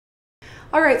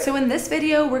Alright, so in this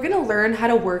video, we're going to learn how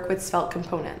to work with Svelte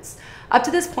components. Up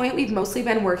to this point, we've mostly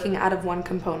been working out of one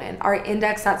component, our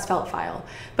index.svelte file.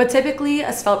 But typically,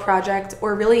 a Svelte project,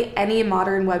 or really any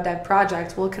modern web dev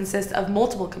project, will consist of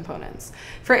multiple components.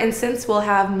 For instance, we'll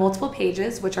have multiple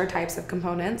pages, which are types of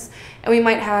components, and we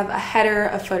might have a header,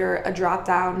 a footer, a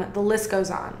dropdown, the list goes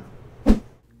on.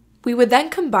 We would then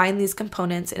combine these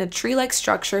components in a tree-like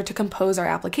structure to compose our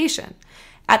application.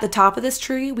 At the top of this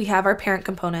tree, we have our parent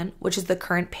component, which is the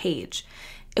current page.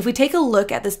 If we take a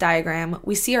look at this diagram,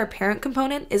 we see our parent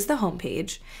component is the home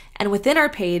page, and within our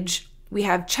page, we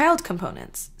have child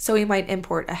components. So we might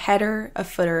import a header, a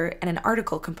footer, and an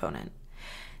article component.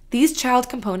 These child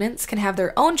components can have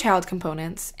their own child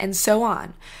components, and so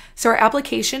on. So our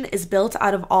application is built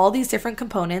out of all these different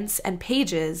components and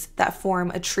pages that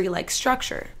form a tree-like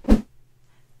structure.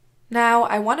 Now,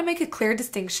 I want to make a clear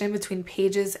distinction between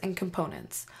pages and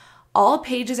components. All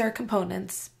pages are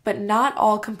components, but not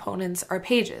all components are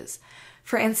pages.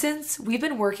 For instance, we've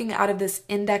been working out of this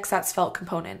index.svelte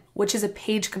component, which is a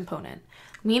page component,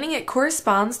 meaning it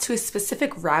corresponds to a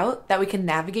specific route that we can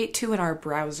navigate to in our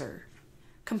browser.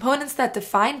 Components that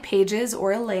define pages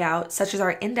or a layout, such as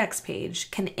our index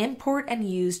page, can import and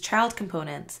use child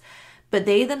components, but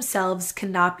they themselves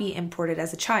cannot be imported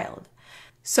as a child.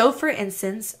 So for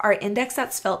instance, our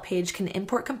index.svelte page can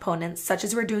import components such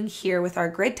as we're doing here with our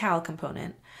grid tile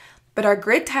component, but our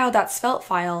gridtile.svelte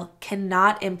file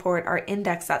cannot import our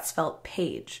index.svelte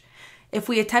page. If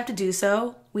we attempt to do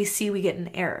so, we get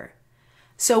an error.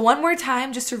 So one more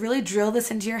time, just to really drill this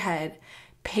into your head,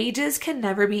 pages can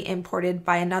never be imported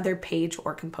by another page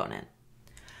or component.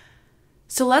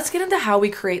 So let's get into how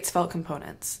we create Svelte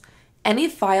components. Any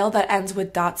file that ends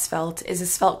with .svelte is a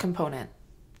Svelte component.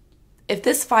 If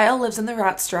this file lives in the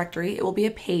routes directory, it will be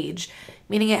a page,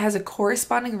 meaning it has a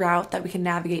corresponding route that we can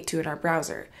navigate to in our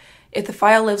browser. If the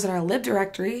file lives in our lib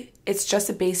directory, it's just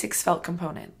a basic Svelte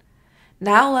component.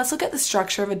 Now let's look at the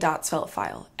structure of a .svelte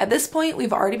file. At this point,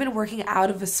 we've already been working out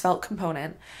of a Svelte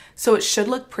component, so it should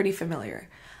look pretty familiar.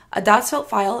 A .svelte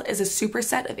file is a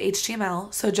superset of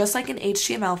HTML, so just like an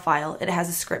HTML file, it has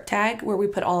a script tag where we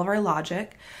put all of our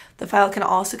logic. The file can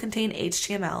also contain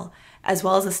HTML, as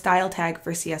well as a style tag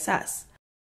for CSS.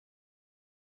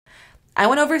 I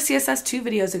went over CSS 2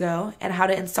 videos ago and how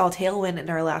to install Tailwind in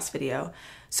our last video,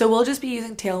 so we'll just be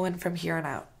using Tailwind from here on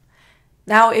out.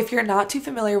 Now, if you're not too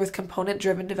familiar with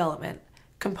component-driven development,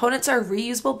 components are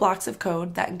reusable blocks of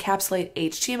code that encapsulate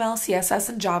HTML, CSS,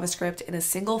 and JavaScript in a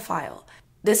single file.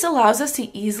 This allows us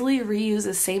to easily reuse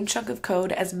the same chunk of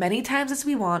code as many times as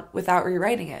we want without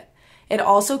rewriting it. It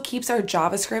also keeps our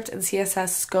JavaScript and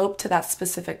CSS scoped to that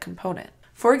specific component.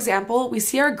 For example, we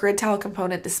see our grid tile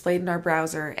component displayed in our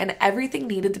browser, and everything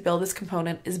needed to build this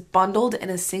component is bundled in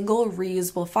a single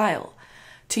reusable file.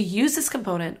 To use this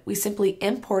component, we simply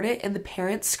import it in the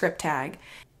parent script tag,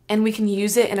 and we can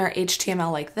use it in our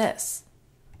HTML like this.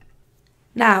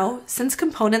 Now, since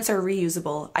components are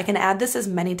reusable, I can add this as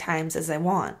many times as I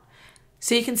want.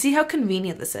 So you can see how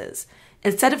convenient this is.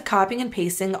 Instead of copying and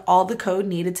pasting all the code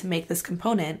needed to make this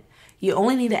component, you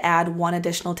only need to add one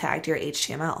additional tag to your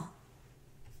HTML.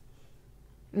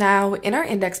 Now, in our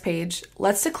index page,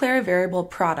 let's declare a variable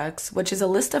products, which is a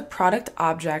list of product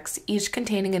objects, each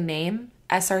containing a name,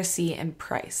 SRC, and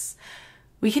price.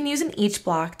 We can use an each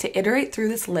block to iterate through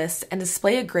this list and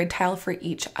display a grid tile for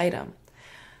each item.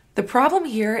 The problem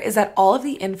here is that all of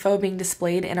the info being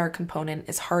displayed in our component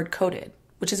is hard-coded,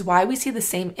 which is why we see the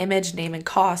same image, name, and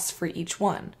cost for each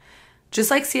one.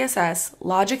 Just like CSS,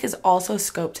 logic is also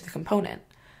scoped to the component.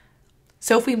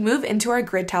 So if we move into our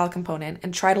grid tile component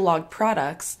and try to log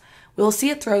products, we'll see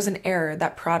it throws an error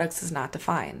that products is not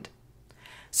defined.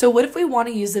 So what if we want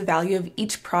to use the value of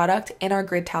each product in our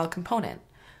grid tile component?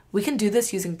 We can do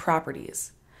this using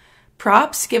properties.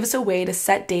 Props give us a way to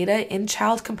set data in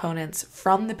child components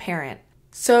from the parent.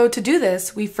 So to do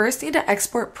this, we first need to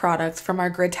export products from our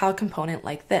grid tile component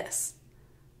like this.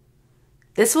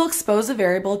 This will expose a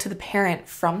variable to the parent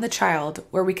from the child,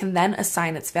 where we can then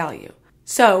assign its value.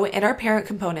 So in our parent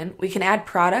component, we can add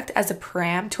product as a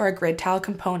param to our grid tile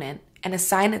component and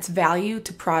assign its value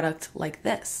to product like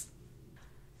this.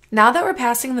 Now that we're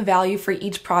passing the value for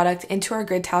each product into our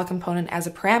grid tile component as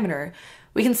a parameter,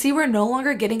 we can see we're no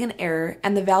longer getting an error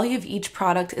and the value of each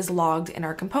product is logged in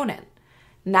our component.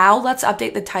 Now let's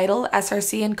update the title,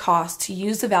 SRC, and cost to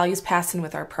use the values passed in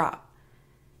with our prop.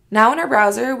 Now in our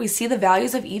browser, we see the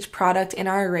values of each product in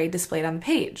our array displayed on the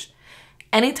page.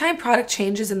 Anytime product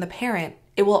changes in the parent,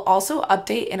 it will also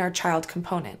update in our child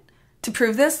component. To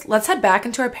prove this, let's head back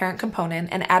into our parent component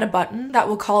and add a button that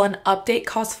we'll call an update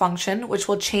cost function, which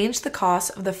will change the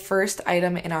cost of the first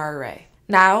item in our array.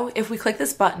 Now, if we click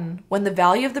this button, when the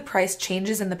value of the price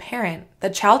changes in the parent, the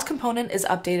child component is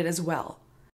updated as well.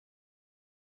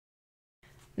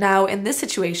 Now, in this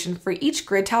situation, for each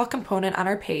grid tile component on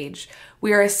our page,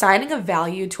 we are assigning a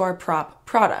value to our prop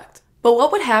product. But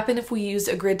what would happen if we used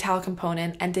a grid tile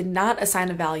component and did not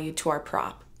assign a value to our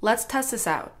prop? Let's test this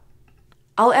out.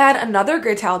 I'll add another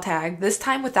grid tile tag, this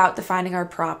time without defining our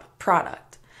prop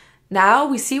product. Now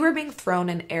we see we're being thrown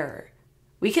an error.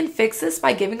 We can fix this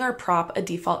by giving our prop a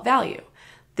default value.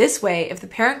 This way, if the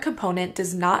parent component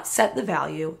does not set the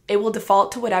value, it will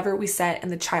default to whatever we set in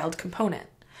the child component.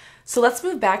 So let's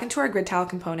move back into our grid tile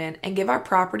component and give our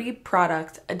property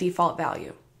product a default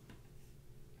value.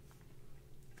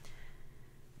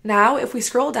 Now, if we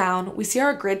scroll down, we see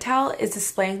our grid tile is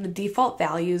displaying the default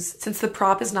values since the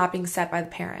prop is not being set by the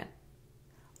parent.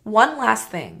 One last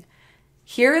thing.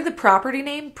 Here, the property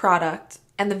name, product,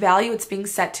 and the value it's being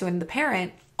set to in the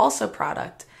parent, also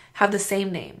product, have the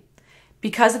same name.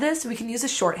 Because of this, we can use a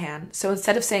shorthand. So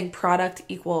instead of saying product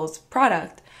equals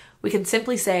product, we can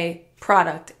simply say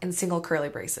product in single curly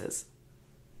braces.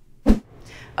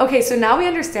 Okay, so now we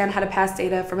understand how to pass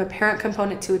data from a parent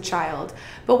component to a child,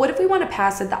 but what if we want to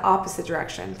pass it the opposite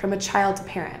direction, from a child to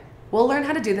parent? We'll learn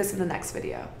how to do this in the next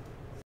video.